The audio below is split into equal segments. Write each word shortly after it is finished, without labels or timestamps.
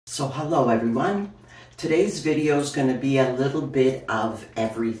So hello everyone. Today's video is going to be a little bit of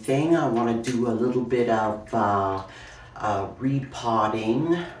everything. I want to do a little bit of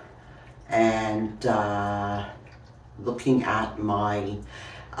repotting and looking at my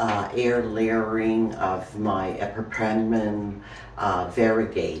air layering of my Epipremnum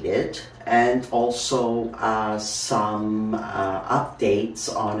variegated, and also some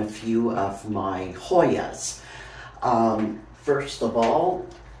updates on a few of my Hoyas. First of all,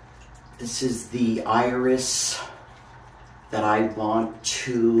 this is the iris that I want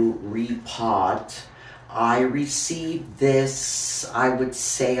to repot. I received this, I would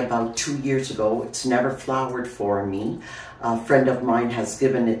say, about 2 years ago. It's never flowered for me. A friend of mine has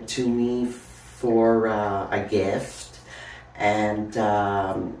given it to me for a gift, and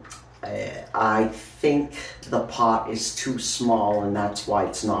I think the pot is too small, and that's why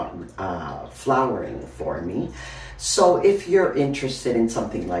it's not flowering for me. So if you're interested in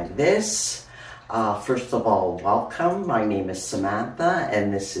something like this, first of all, welcome. My name is Samantha,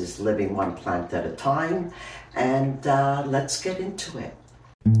 and this is Living One Plant at a Time. And let's get into it.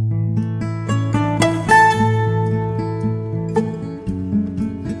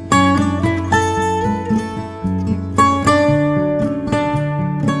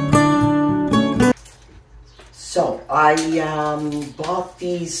 So I bought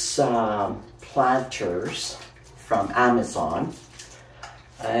these planters from Amazon,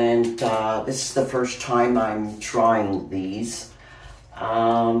 and this is the first time I'm trying these.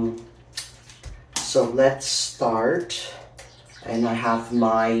 So let's start. And I have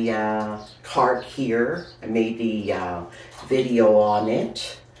my cart here. I made a video on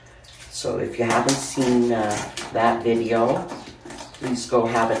it. So if you haven't seen that video, please go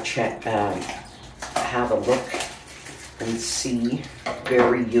have a check, have a look and see.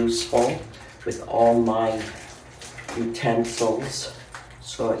 Very useful with all my utensils,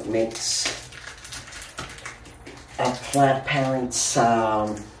 so it makes a plant parent's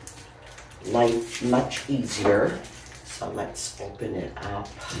life much easier. So let's open it up.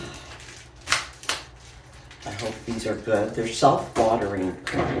 I hope these are good. They're self-watering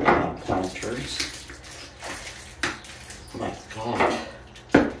planters. My God,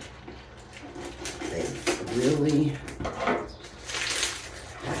 they really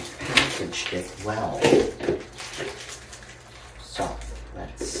have packaged it well. So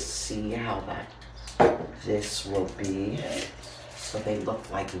let's see how this will be. So they look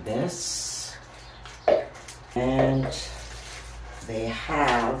like this, and they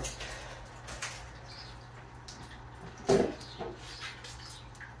have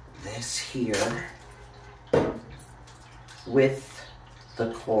this here with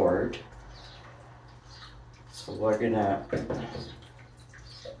the cord. So we're gonna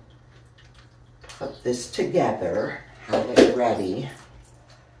put this together, have it ready.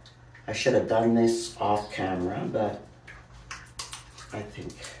 I should have done this off camera, but I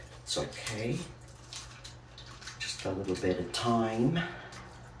think it's okay. Just a little bit of time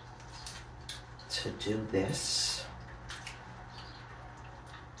to do this.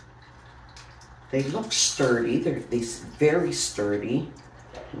 They look sturdy. They're very sturdy.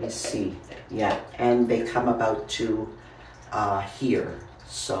 Let me see. Yeah, and they come about to here.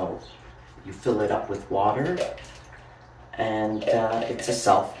 So you fill it up with water, and it's a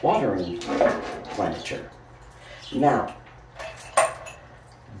self-watering planter. Now,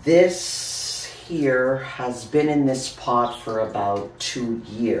 this here has been in this pot for about 2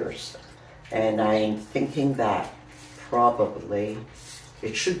 years, and I'm thinking that probably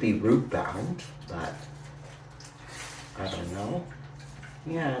it should be root bound, but I don't know.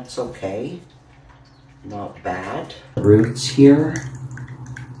 Yeah, it's okay. Not bad. Roots here.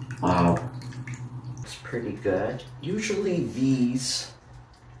 Wow. It's pretty good. Usually these,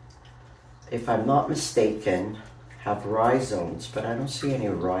 if I'm not mistaken, have rhizomes, but I don't see any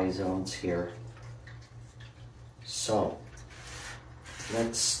rhizomes here. So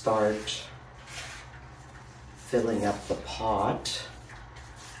let's start filling up the pot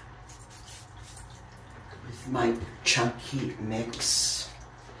with my chunky mix.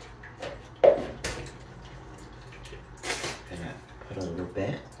 Gonna put a little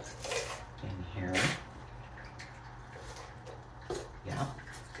bit in here. Yeah,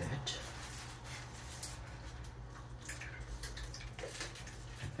 good. I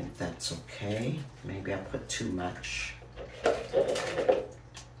think that's okay. Maybe I put too much. Take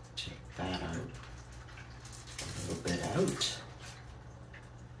that out. A little bit out.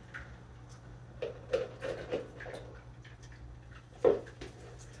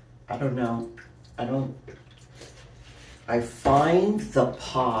 I don't know. I find the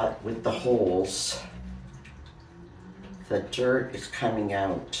pot with the holes the dirt is coming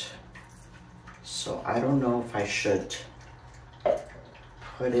out. So I don't know if I should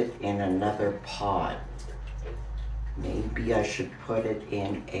put it in another pot. Maybe I should put it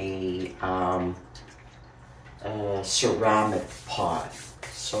in a ceramic pot.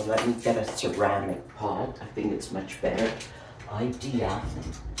 So let me get a ceramic pot. I think it's much better idea.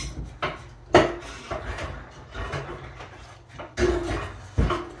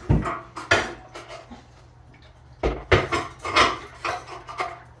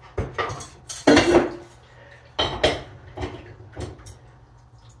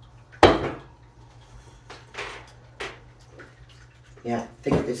 Yeah, I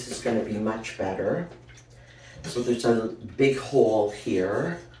think this is going to be much better. So there's a big hole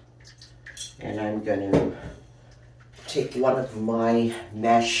here, and I'm going to take one of my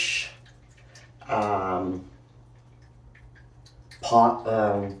mesh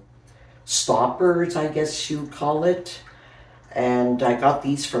stoppers, I guess you call it. And I got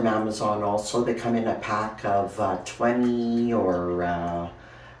these from Amazon also. They come in a pack of 20 or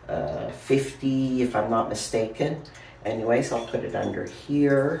 50 if I'm not mistaken. Anyways, I'll put it under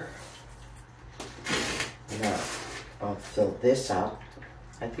here. Now, I'll fill this up.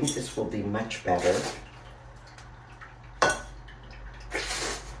 I think this will be much better. It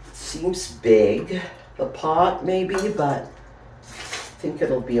seems big, the pot maybe, but I think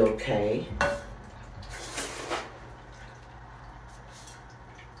it'll be okay.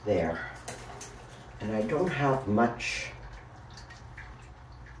 There. And I don't have much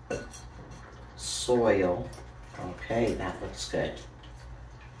soil. Okay, that looks good.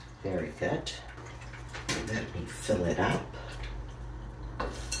 Very good. Let me fill it up.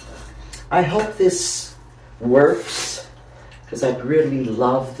 I hope this works because I really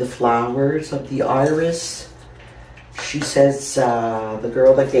love the flowers of the iris. She says, the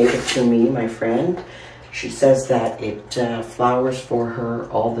girl that gave it to me, my friend, she says that it flowers for her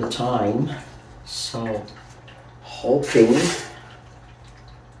all the time. So, hoping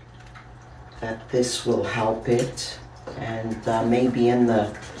that this will help it, and maybe in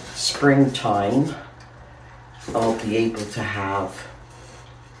the springtime I'll be able to have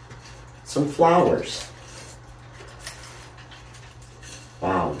some flowers.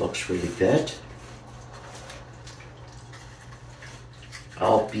 Wow, looks really good.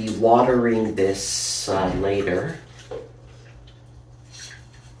 I'll be watering this later.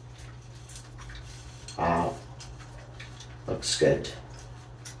 Wow, looks good.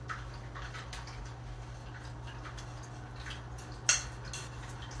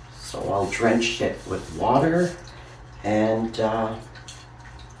 So I'll drench it with water, and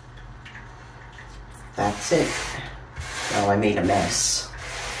that's it. Now I made a mess.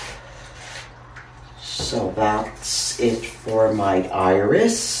 So that's it for my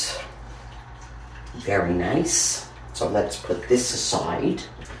iris. Very nice. So let's put this aside.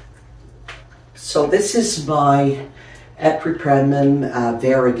 So this is my Epipremnum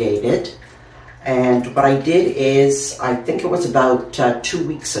variegated. And what I did is, I think it was about 2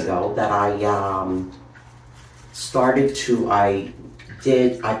 weeks ago that I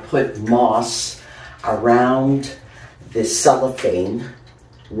I put moss around the cellophane,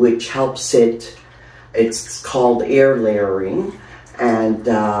 which helps it. It's called air layering, and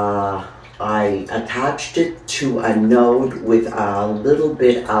I attached it to a node with a little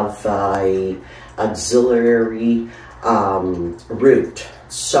bit of a auxiliary root.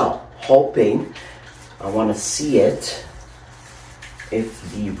 So, hoping, I want to see it,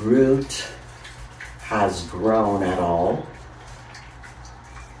 if the root has grown at all.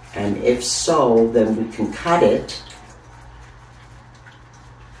 And if so, then we can cut it.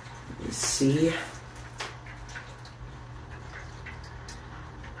 You see?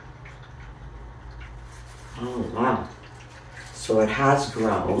 Oh, wow. So it has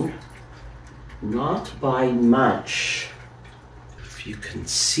grown, not by much. If you can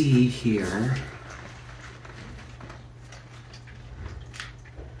see here,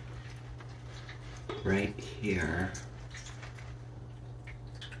 right here,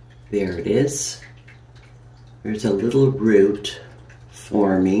 there it is. There's a little root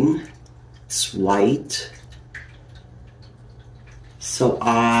forming. It's white. So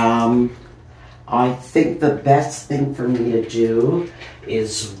I think the best thing for me to do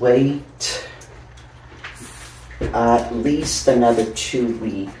is wait at least another 2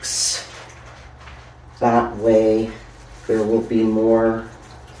 weeks. That way there will be more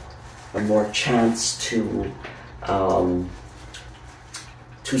chance to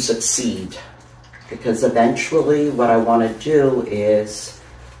succeed. Because eventually what I want to do is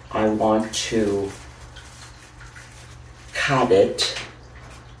I want to cut it.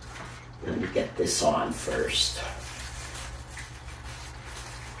 Let me get this on first.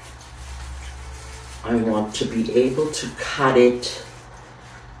 I want to be able to cut it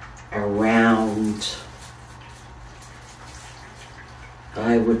around,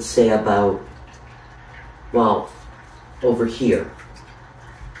 I would say about, well, over here.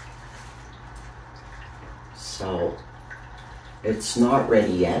 So it's not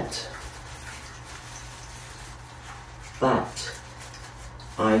ready yet, but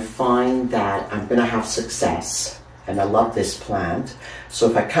I find that I'm gonna have success, and I love this plant. So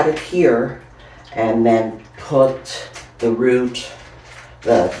if I cut it here and then put the root,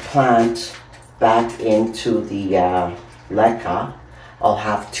 the plant back into the leca, I'll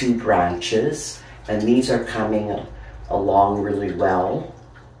have 2 branches, and these are coming along really well.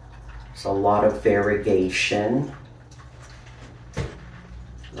 There's a lot of variegation.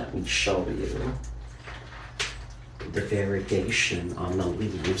 Let me show you the variegation on the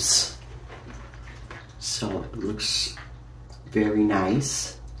leaves. So it looks very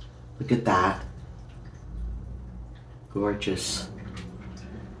nice. Look at that. Gorgeous.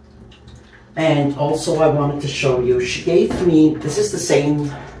 And also I wanted to show you, she gave me, this is the same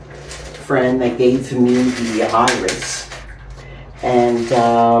friend that gave me the iris. And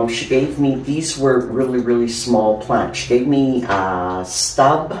she gave me, these were really small plants. She gave me a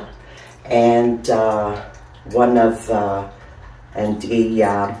stub and one of, and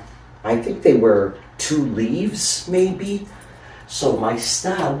a, I think they were 2 leaves maybe. So my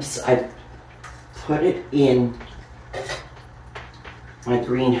stubs, I put it in my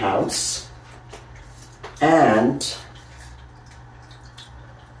greenhouse, and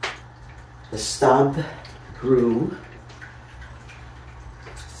the stub grew,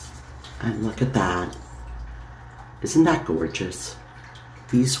 and look at that. Isn't that gorgeous?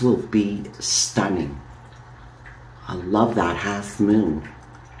 These will be stunning. I love that half moon.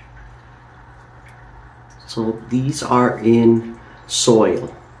 So these are in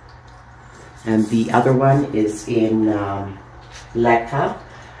soil, and the other one is in leca,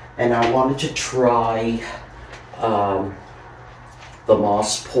 and I wanted to try the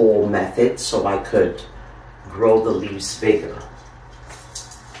moss pole method so I could grow the leaves bigger,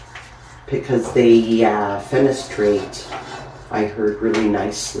 because they fenestrate, I heard, really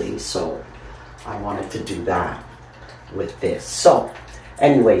nicely, so I wanted to do that with this. So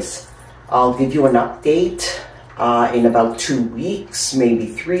anyways, I'll give you an update in about 2 weeks, maybe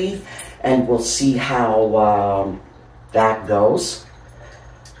 3, and we'll see how that goes.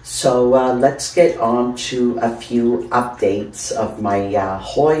 So let's get on to a few updates of my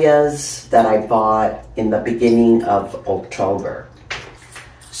Hoyas that I bought in the beginning of October.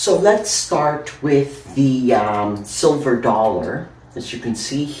 So let's start with the silver dollar. As you can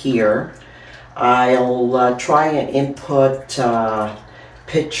see here, I'll try and input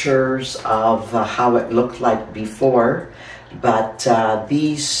pictures of how it looked like before, but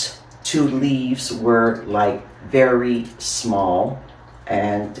these 2 leaves were like very small,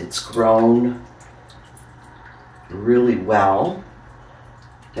 and it's grown really well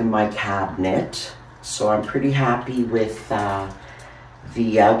in my cabinet. So I'm pretty happy with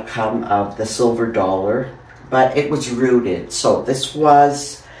the outcome of the silver dollar, but it was rooted. So this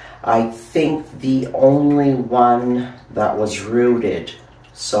was, I think, the only one that was rooted.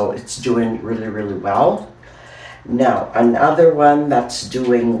 So it's doing really well. Now, another one that's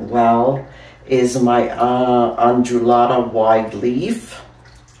doing well is my undulata wide leaf.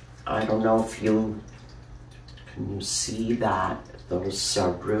 I don't know if can you see that, those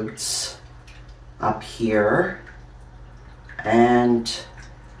roots up here and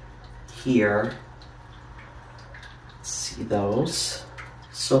here. See those?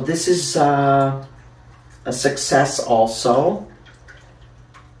 So this is a success also.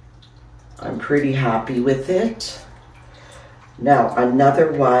 I'm pretty happy with it. Now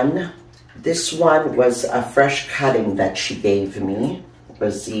another one, this one was a fresh cutting that she gave me. It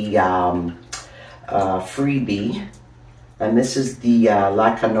was the freebie, and this is the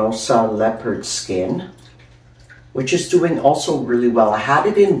Lacanosa leopard skin, which is doing also really well. I had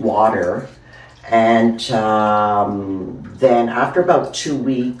it in water, and then after about 2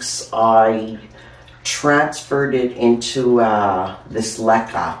 weeks, I transferred it into this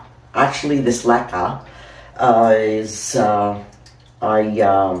leca. Actually, this leca is,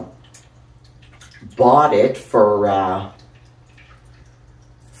 I bought it for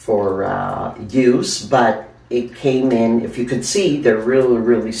use, but it came in, if you could see, they're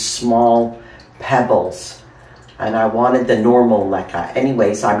really small pebbles, and I wanted the normal leca.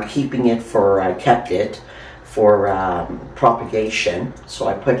 Anyways, I'm keeping it for, I kept it for propagation, so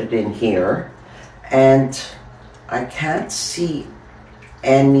I put it in here, and I can't see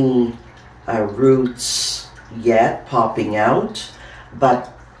any roots yet popping out,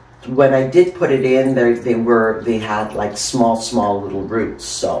 but when I did put it in, they had like small little roots.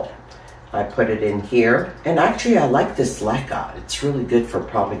 So I put it in here. And actually I like this leca. It's really good for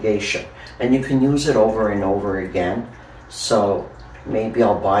propagation. And you can use it over and over again. So maybe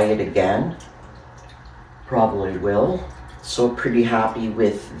I'll buy it again. Probably will. So pretty happy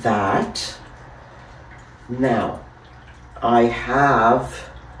with that. Now, I have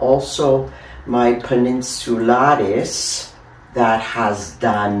also my peninsularis that has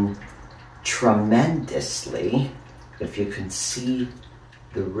done tremendously. If you can see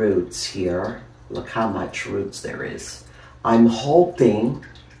the roots here, look how much roots there is. I'm hoping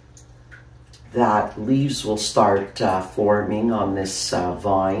that leaves will start forming on this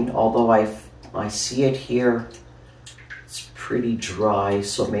vine, although I see it here, it's pretty dry,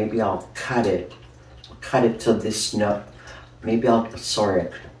 so maybe I'll cut it. I'll cut it to this nut. Maybe sorry,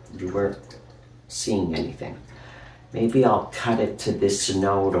 you weren't seeing anything. Maybe I'll cut it to this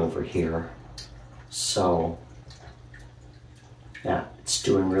node over here. So, yeah, it's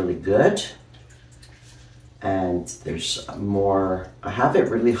doing really good. And there's more, I have it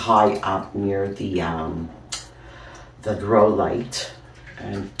really high up near the grow light.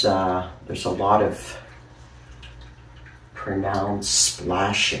 And there's a lot of pronounced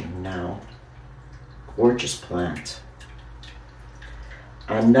splashing now. Gorgeous plant.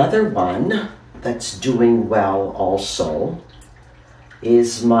 Another one that's doing well also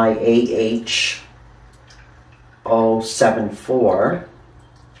is my AH074.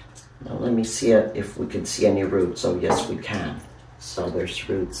 Now let me see if we can see any roots. Oh yes, we can. So there's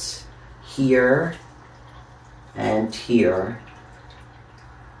roots here and here,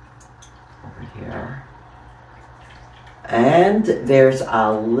 over here. And there's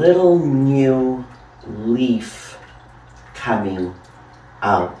a little new leaf coming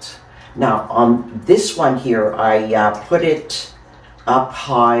out. Now on this one here, I put it up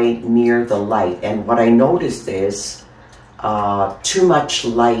high near the light, and what I noticed is too much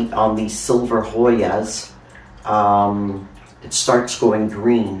light on these silver Hoyas, it starts going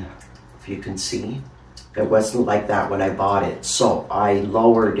green, if you can see. It wasn't like that when I bought it, so I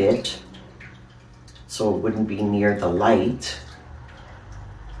lowered it so it wouldn't be near the light.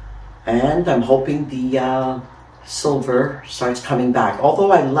 And I'm hoping the silver starts coming back.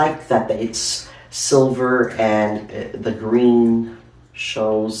 Although I like that it's silver and the green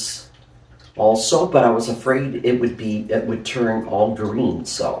shows also, but I was afraid it would turn all green,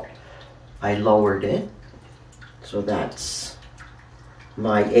 so I lowered it. So that's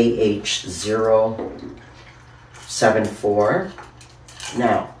my AH074.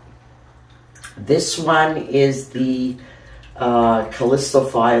 Now, this one is the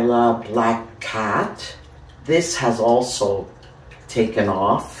Calistophylla black cat. This has also taken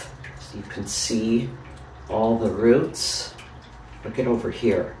off. So you can see all the roots. Look at over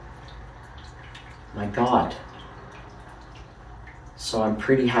here. My God. So I'm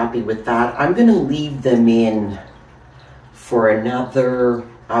pretty happy with that. I'm going to leave them in for another,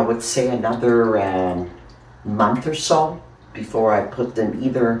 I would say another month or so before I put them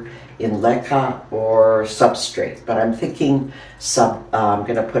either in leca or substrate. But I'm thinking I'm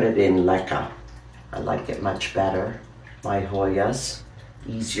going to put it in leca. I like it much better. My Hoyas,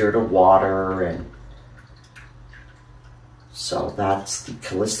 easier to water, and so that's the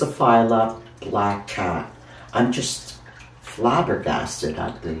Calistophylla black cat. I'm just flabbergasted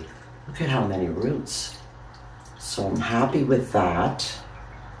at look at how many roots. So I'm happy with that.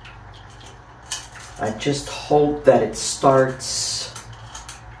 I just hope that it starts.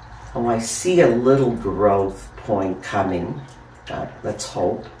 Oh, I see a little growth point coming. Let's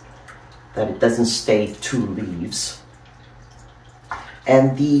hope that it doesn't stay 2 leaves.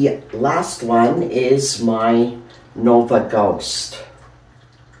 And the last one is my Nova Ghost.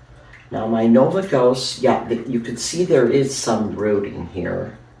 Now my Nova Ghost, yeah, you can see there is some rooting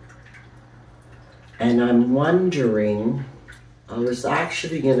here. And I'm wondering, I was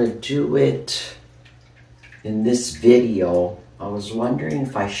actually gonna do it in this video. I was wondering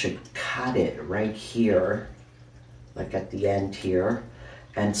if I should cut it right here, like at the end here,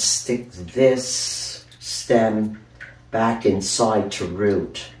 and stick this stem back inside to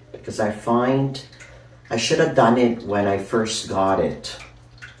root, because I find I should have done it when I first got it,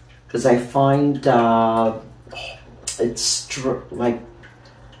 because I find it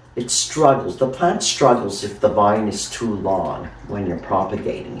struggles. The plant struggles if the vine is too long when you're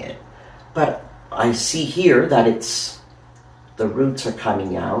propagating it. But I see here that the roots are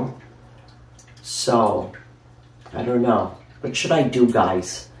coming out. So I don't know. What should I do,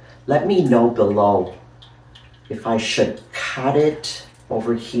 guys? Let me know below if I should cut it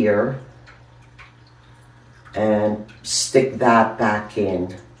over here and stick that back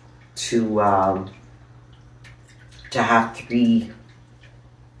in, to have 3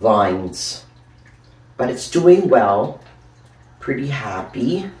 vines, but it's doing well. Pretty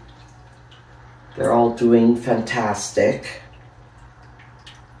happy. They're all doing fantastic.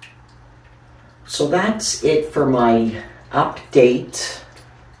 So that's it for my update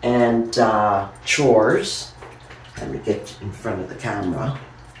and chores. Let me get in front of the camera.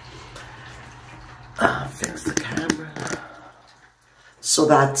 Fix the camera. So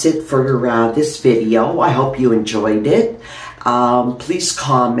that's it for this video. I hope you enjoyed it. Please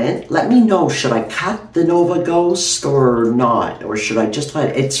comment. Let me know, should I cut the Nova Ghost or not? Or should I just let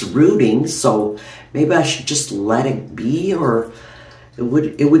it? It's rooting, so maybe I should just let it be, or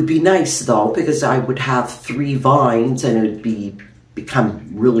it would be nice though, because I would have 3 vines and it would become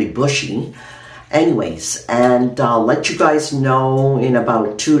really bushy. Anyways, and I'll let you guys know in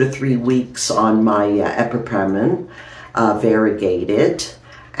about 2 to 3 weeks on my Epipremnum variegated,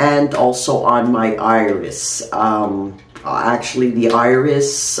 and also on my iris. Actually, the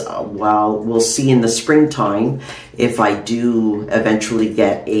iris, well, we'll see in the springtime if I do eventually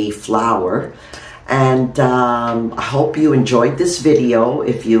get a flower. And I hope you enjoyed this video.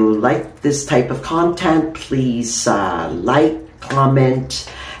 If you like this type of content, please like, comment,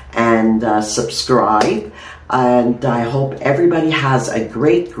 and subscribe. And I hope everybody has a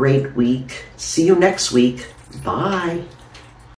great week. See you next week. Bye.